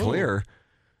 But to be clear,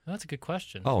 that's a good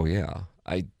question. Oh yeah,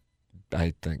 I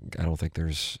don't think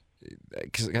there's,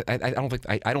 because I don't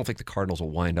think the Cardinals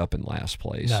will wind up in last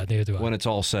place. No, neither do I. When it's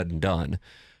all said and done.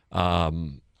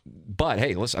 But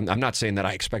hey, listen, I'm not saying that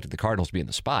I expected the Cardinals to be in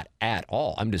the spot at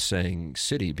all. I'm just saying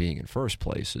City being in first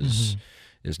place is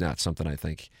not something I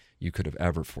think you could have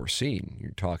ever foreseen.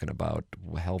 You're talking about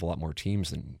a hell of a lot more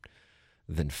teams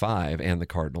than 5, and the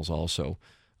Cardinals also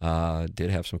did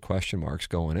have some question marks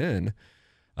going in.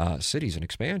 City's an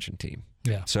expansion team.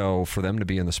 Yeah. So for them to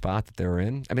be in the spot that they're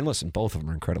in, I mean, listen, both of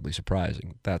them are incredibly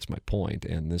surprising. That's my point.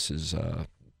 And this is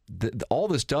all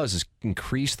this does is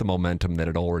increase the momentum that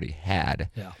it already had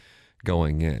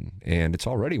going in. And it's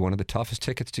already one of the toughest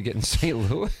tickets to get in St.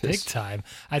 Louis. Big time.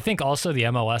 I think also the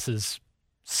MLS's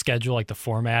schedule, like the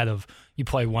format of you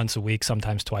play once a week,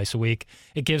 sometimes twice a week,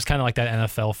 it gives kind of like that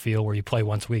NFL feel where you play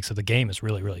once a week, so the game is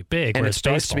really, really big. And it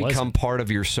starts to become part of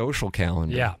your social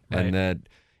calendar. Yeah, right. And that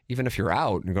even if you're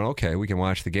out and you're going, okay, we can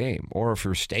watch the game. Or if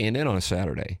you're staying in on a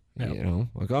Saturday,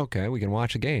 like, okay, we can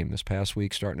watch a game this past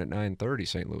week starting at 9:30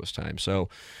 St. Louis time. So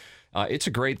it's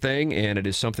a great thing, and it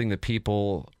is something that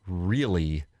people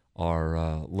really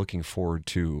are looking forward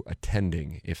to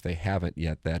attending if they haven't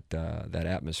yet. That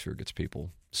atmosphere gets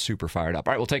people super fired up.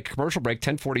 All right, we'll take a commercial break,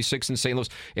 10:46 in St. Louis.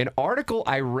 An article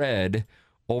I read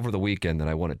over the weekend that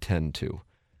I want to tend to,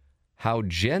 how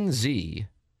Gen Z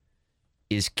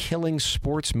is killing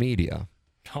sports media.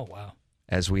 Oh, wow.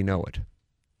 As we know it.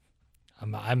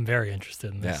 I'm very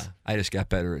interested in this. Yeah, I just got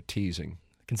better at teasing.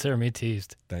 Consider me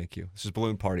teased. Thank you. This is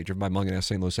Balloon Party, driven by McKernan,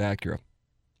 St. Louis Acura,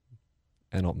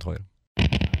 and Alton Toyota.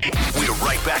 We're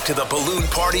right back to the Balloon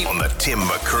Party on the Tim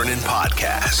McKernan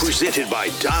Podcast. Presented by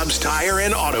Dobbs Tire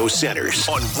and Auto Centers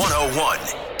on 101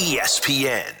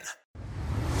 ESPN.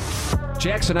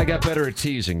 Jackson, I got better at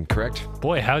teasing, correct?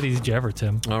 Boy, how did you ever,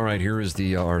 Tim? All right, here is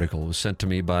the article. It was sent to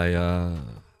me by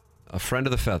a friend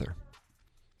of the feather.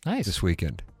 Nice. This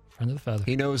weekend. Friend of the feather.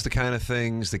 He knows the kind of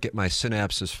things that get my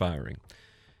synapses firing.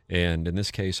 And in this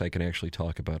case, I can actually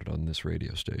talk about it on this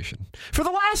radio station. For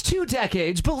the last 2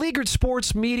 decades, beleaguered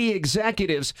sports media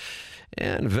executives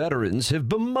and veterans have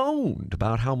bemoaned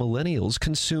about how millennials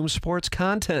consume sports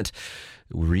content.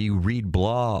 We read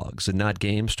blogs and not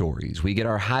game stories. We get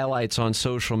our highlights on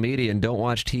social media and don't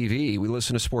watch TV. We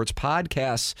listen to sports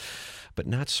podcasts, but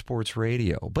not sports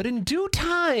radio. But in due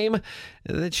time,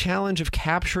 the challenge of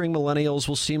capturing millennials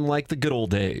will seem like the good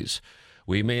old days.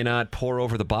 We may not pore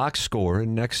over the box score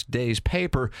in next day's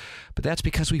paper, but that's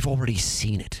because we've already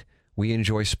seen it. We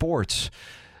enjoy sports,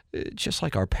 just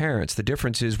like our parents. The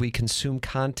difference is we consume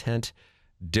content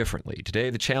differently. Today,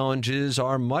 the challenges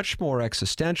are much more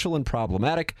existential and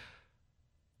problematic.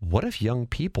 What if young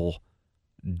people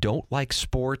don't like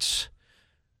sports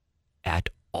at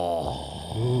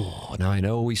all? Ooh. Now, I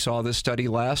know we saw this study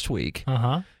last week.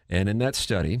 And in that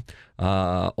study,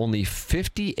 only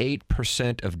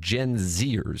 58% of Gen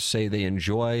Zers say they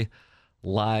enjoy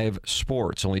live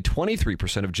sports. Only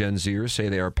 23% of Gen Zers say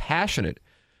they are passionate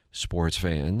sports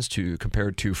fans,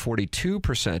 compared to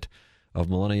 42% of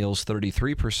millennials,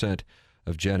 33%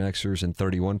 of Gen Xers, and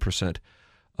 31%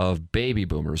 of baby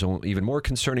boomers. Even more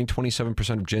concerning, 27%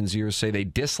 of Gen Zers say they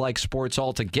dislike sports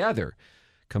altogether,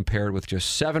 compared with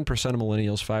just 7% of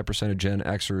millennials, 5% of Gen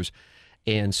Xers,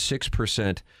 and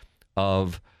 6%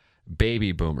 of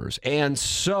baby boomers. And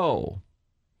so,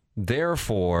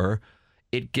 therefore,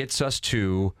 it gets us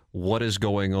to what is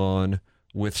going on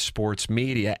with sports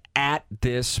media at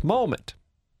this moment.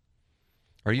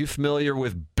 Are you familiar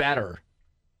with Bettor?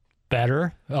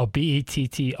 Bettor? Oh,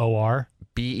 Bettor?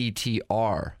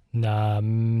 BETR.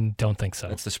 Don't think so.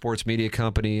 That's the sports media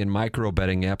company and micro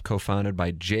betting app co-founded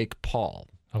by Jake Paul.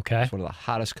 Okay. It's one of the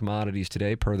hottest commodities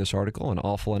today, per this article on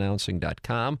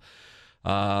awfulannouncing.com.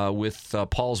 With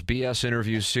Paul's BS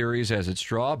interview series as its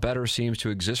draw, Bettor seems to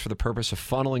exist for the purpose of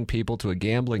funneling people to a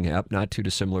gambling app not too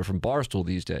dissimilar from Barstool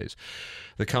these days.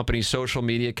 The company's social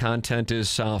media content is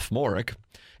sophomoric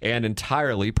and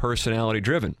entirely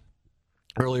personality-driven.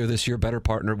 Earlier this year, Bettor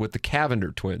partnered with the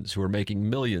Cavender twins, who are making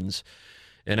millions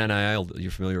in NIL. You're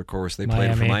familiar, of course. They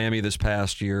played for Miami this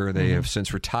past year. They have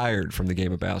since retired from the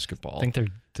game of basketball. I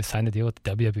think they signed a deal with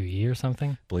the WWE or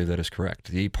something. I believe that is correct.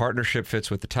 The partnership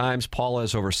fits with the times. Paul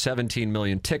has over 17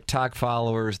 million TikTok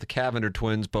followers. The Cavender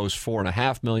twins boast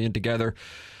 4.5 million together.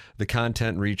 The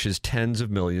content reaches tens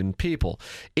of million people.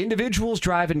 Individuals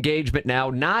drive engagement now,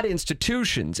 not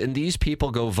institutions, and these people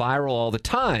go viral all the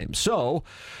time. So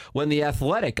when The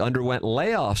Athletic underwent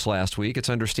layoffs last week,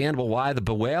 it's understandable why the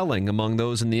bewailing among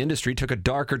those in the industry took a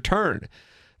darker turn.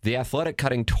 The Athletic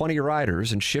cutting 20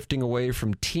 writers and shifting away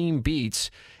from team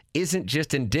beats isn't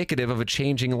just indicative of a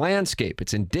changing landscape.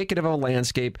 It's indicative of a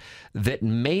landscape that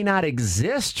may not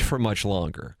exist for much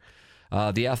longer.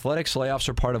 The Athletic's layoffs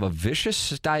are part of a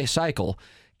vicious cycle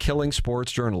killing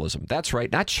sports journalism. That's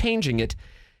right, not changing it,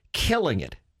 killing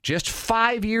it. Just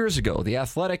 5 years ago, The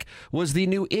Athletic was the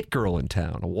new it girl in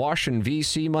town. Awash in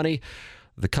VC money,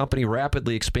 the company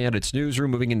rapidly expanded its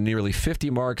newsroom, moving into nearly 50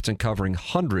 markets and covering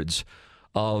hundreds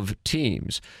of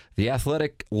teams. The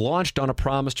Athletic launched on a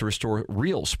promise to restore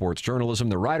real sports journalism.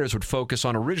 The writers would focus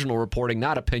on original reporting,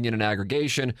 not opinion and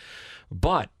aggregation.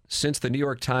 But since the New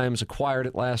York Times acquired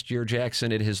it last year,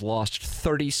 Jackson, it has lost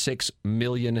 $36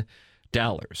 million.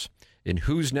 And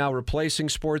who's now replacing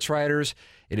sports writers?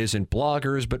 It isn't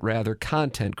bloggers, but rather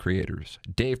content creators.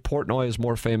 Dave Portnoy is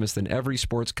more famous than every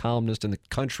sports columnist in the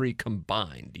country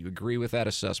combined. Do you agree with that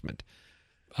assessment?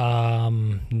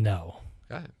 No.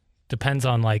 Okay. Depends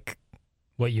on like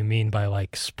what you mean by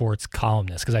like sports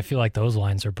columnist, because I feel like those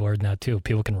lines are blurred now too.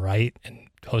 People can write and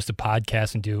host a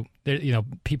podcast and do,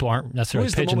 people aren't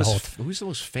necessarily pigeonholed. Who's the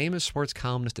most famous sports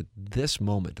columnist at this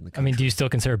moment in the country? I mean, do you still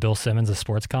consider Bill Simmons a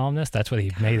sports columnist? That's what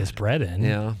he made his bread in.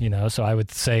 Yeah. So I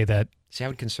would say that. See, I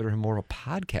would consider him more of a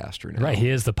podcaster now. Right, he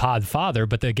is the pod father,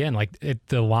 but again, like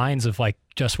the lines of like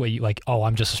just what you like, oh,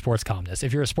 I'm just a sports columnist.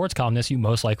 If you're a sports columnist, you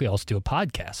most likely also do a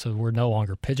podcast. So we're no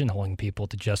longer pigeonholing people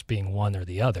to just being one or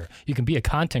the other. You can be a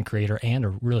content creator and a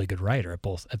really good writer at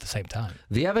both at the same time.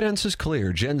 The evidence is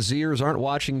clear. Gen Zers aren't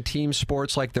watching team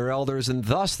sports like their elders, and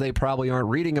thus they probably aren't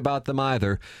reading about them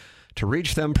either. To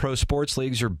reach them, pro sports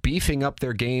leagues are beefing up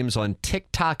their games on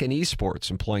TikTok and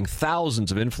esports, employing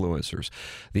thousands of influencers.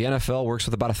 The NFL works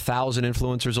with about 1,000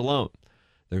 influencers alone.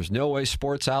 There's no way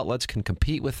sports outlets can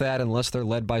compete with that unless they're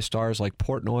led by stars like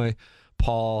Portnoy,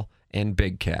 Paul, and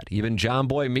Big Cat. Even John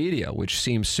Boy Media, which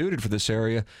seems suited for this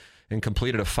area and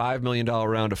completed a $5 million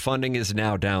round of funding, is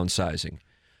now downsizing.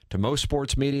 To most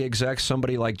sports media execs,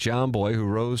 somebody like John Boy, who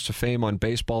rose to fame on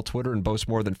baseball Twitter and boasts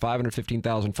more than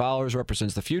 515,000 followers,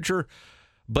 represents the future,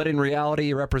 but in reality,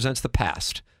 he represents the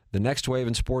past. The next wave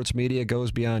in sports media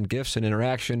goes beyond gifts and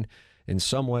interaction. In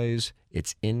some ways,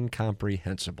 it's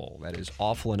incomprehensible. That is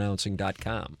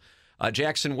awfulannouncing.com.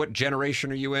 Jackson, what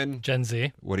generation are you in? Gen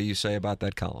Z. What do you say about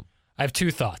that column? I have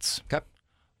two thoughts. Okay.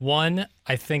 One,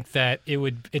 I think that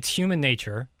it's human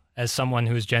nature as someone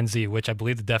who is Gen Z, which I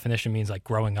believe the definition means like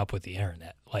growing up with the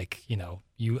internet. Like,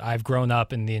 I've grown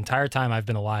up, and the entire time I've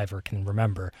been alive or can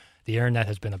remember, the internet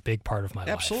has been a big part of my life.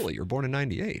 Absolutely. You're born in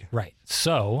 98. Right.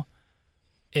 So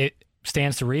it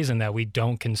stands to reason that we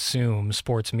don't consume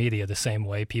sports media the same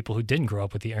way people who didn't grow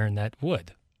up with the internet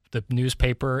would. The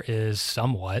newspaper is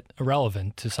somewhat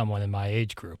irrelevant to someone in my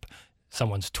age group.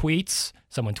 Someone's tweets,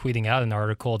 someone tweeting out an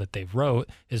article that they wrote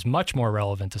is much more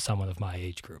relevant to someone of my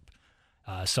age group.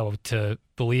 So to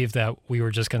believe that we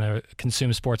were just going to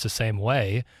consume sports the same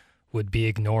way would be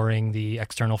ignoring the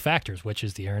external factors, which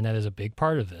is the internet is a big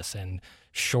part of this. And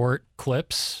short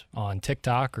clips on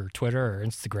TikTok or Twitter or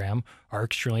Instagram are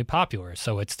extremely popular.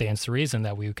 So it stands to reason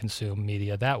that we would consume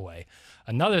media that way.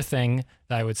 Another thing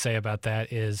that I would say about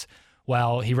that is,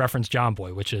 well, he referenced John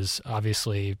Boy, which is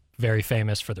obviously very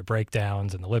famous for the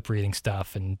breakdowns and the lip reading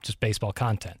stuff and just baseball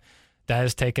content. That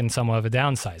has taken somewhat of a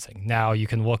downsizing. Now you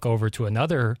can look over to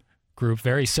another group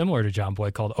very similar to John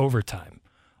Boy called Overtime.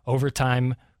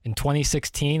 Overtime in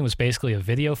 2016 was basically a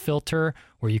video filter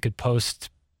where you could post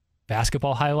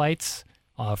basketball highlights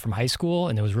from high school,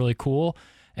 and it was really cool.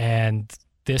 And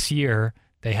this year,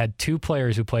 they had two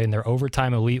players who played in their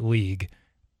Overtime Elite League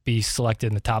be selected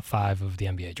in the top 5 of the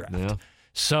NBA draft. Yeah.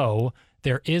 So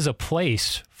there is a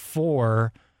place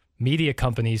for media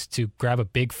companies to grab a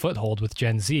big foothold with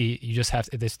Gen Z. You just have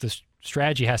to, this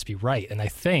strategy has to be right. And I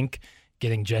think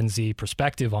getting Gen Z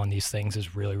perspective on these things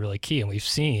is really, really key. And we've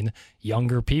seen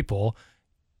younger people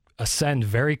ascend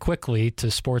very quickly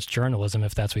to sports journalism,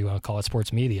 if that's what you want to call it,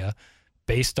 sports media,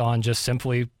 based on just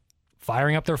simply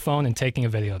firing up their phone and taking a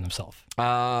video of themselves.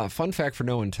 Fun fact for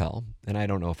no and tell, and I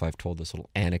don't know if I've told this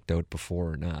little anecdote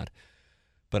before or not,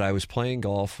 but I was playing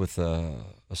golf with a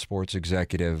sports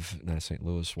executive, not a St.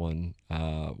 Louis one,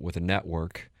 with a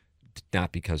network,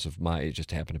 not because of my age,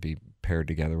 just happened to be paired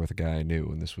together with a guy I knew,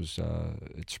 and this was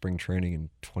at spring training in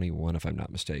 21, if I'm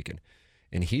not mistaken.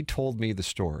 And he told me the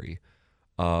story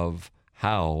of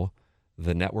how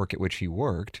the network at which he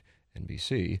worked,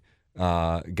 NBC,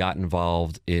 got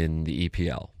involved in the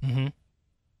EPL. Mm-hmm.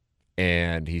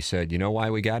 And he said, you know why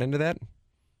we got into that?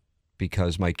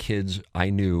 Because my kids, I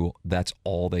knew that's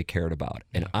all they cared about.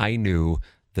 And I knew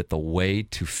that the way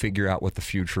to figure out what the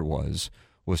future was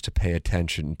to pay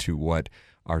attention to what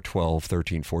our 12,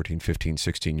 13, 14, 15,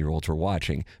 16-year-olds were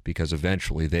watching, because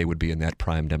eventually they would be in that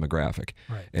prime demographic.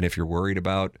 Right. And if you're worried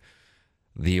about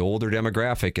the older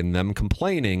demographic and them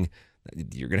complaining,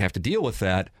 you're going to have to deal with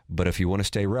that. But if you want to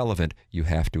stay relevant, you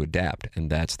have to adapt. And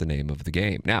that's the name of the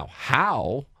game. Now,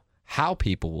 how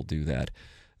people will do that,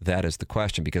 that is the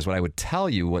question. Because what I would tell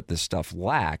you, what this stuff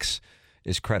lacks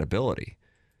is credibility.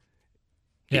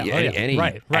 Yeah, any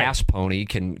right. ass pony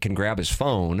can grab his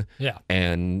phone Yeah.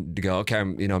 and go, okay,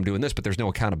 I'm doing this, but there's no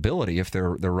accountability if they're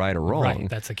right or wrong. Right,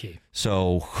 that's the key.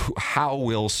 So how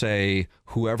will, say,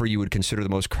 whoever you would consider the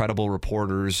most credible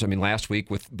reporters, I mean, last week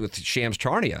with Shams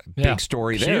Charania, big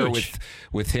story there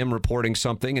with him reporting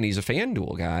something, and he's a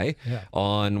FanDuel guy,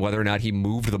 on whether or not he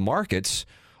moved the markets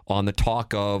on the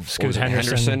talk of Scoot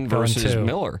Henderson versus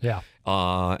Miller. Yeah.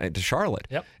 To Charlotte.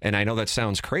 Yep. And I know that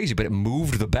sounds crazy, but it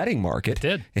moved the betting market.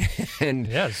 It did. and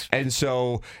yes. And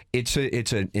so it's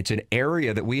an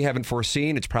area that we haven't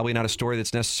foreseen. It's probably not a story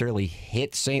that's necessarily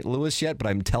hit St. Louis yet, but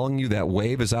I'm telling you that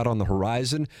wave is out on the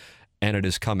horizon and it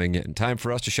is coming in. Time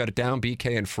for us to shut it down.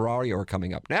 BK and Ferrari are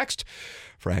coming up next.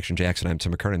 For Action Jackson, I'm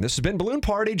Tim McKernan. This has been Balloon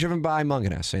Party, driven by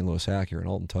McKernan, St. Louis Acura, and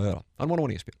Alton Toyota on 101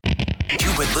 ESPN.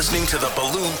 You've been listening to the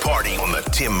Balloon Party on the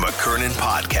Tim McKernan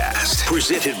Podcast.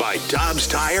 Presented by Dobbs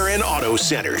Tire and Auto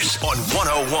Centers on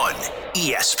 101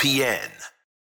 ESPN.